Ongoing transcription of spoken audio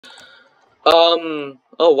Oh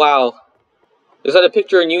wow. Is that a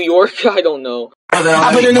picture of New York? I don't know.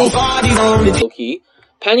 Okay.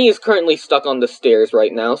 Penny is currently stuck on the stairs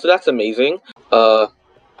right now, so that's amazing.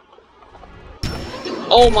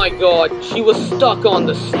 Oh my god, she was stuck on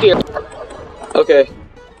the stairs. Okay.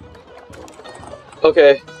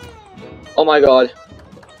 Okay. Oh my god.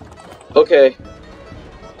 Okay.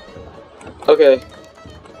 Okay.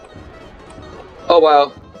 Oh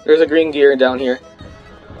wow. There's a green gear down here.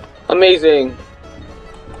 Amazing.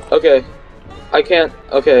 Okay. I can't.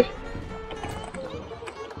 Okay.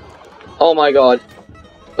 Oh my god.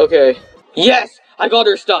 Okay. Yes! I got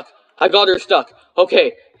her stuck. I got her stuck.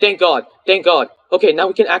 Okay. Thank god. Thank god. Okay, now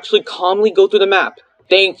we can actually calmly go through the map.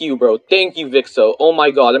 Thank you, bro. Thank you, Vixo. Oh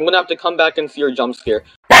my god. I'm gonna have to come back and see your jump scare.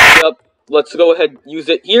 Yup. Let's go ahead use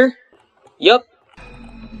it here. Yup.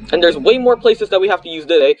 And there's way more places that we have to use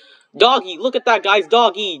today. Doggy, look at that, guys.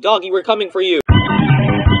 Doggy. Doggy, we're coming for you.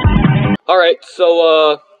 Alright,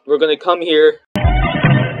 so, we're gonna come here.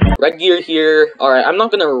 Red gear here. Alright, I'm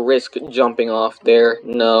not gonna risk jumping off there.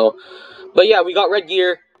 No. But yeah, we got red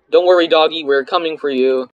gear. Don't worry, Doggy. We're coming for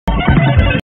you.